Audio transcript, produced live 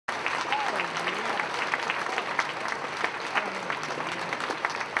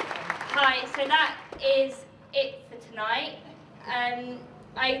So that is it for tonight.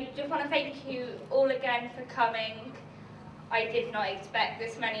 I just want to thank you all again for coming. I did not expect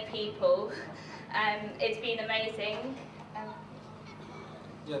this many people. It's been amazing.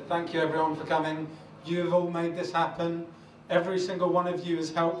 Yeah, thank you everyone for coming. You have all made this happen. Every single one of you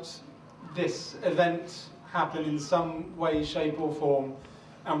has helped this event happen in some way, shape or form.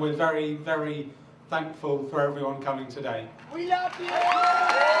 And we're very, very thankful for everyone coming today. We love you!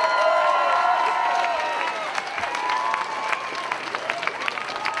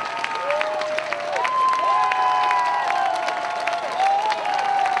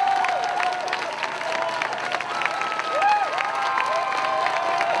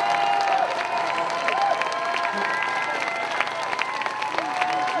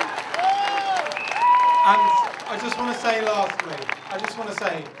 I just want to say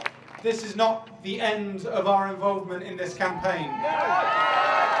lastly, this is not the end of our involvement in this campaign.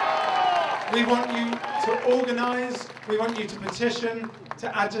 We want you to organise, we want you to petition,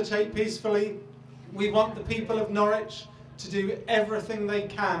 to agitate peacefully. We want the people of Norwich to do everything they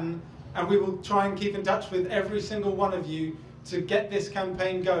can, and we will try and keep in touch with every single one of you to get this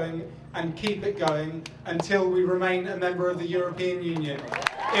campaign going and keep it going until we remain a member of the European Union.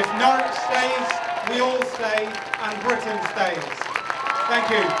 If Norwich stays, we all stay, and Britain stays. Thank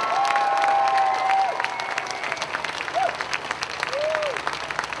you.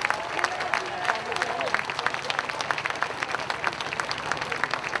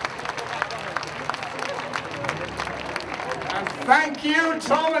 And thank you,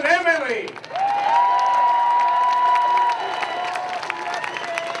 Tom and Emily.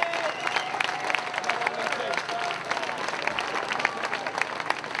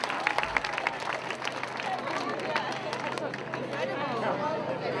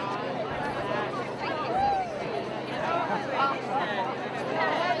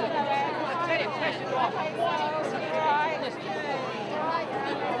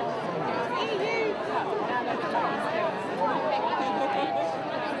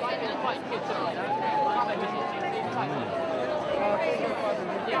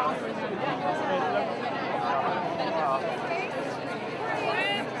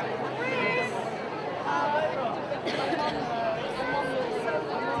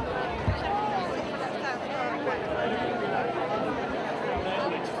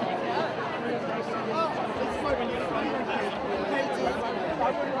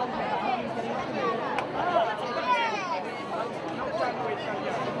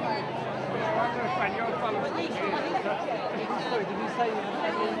 Español para los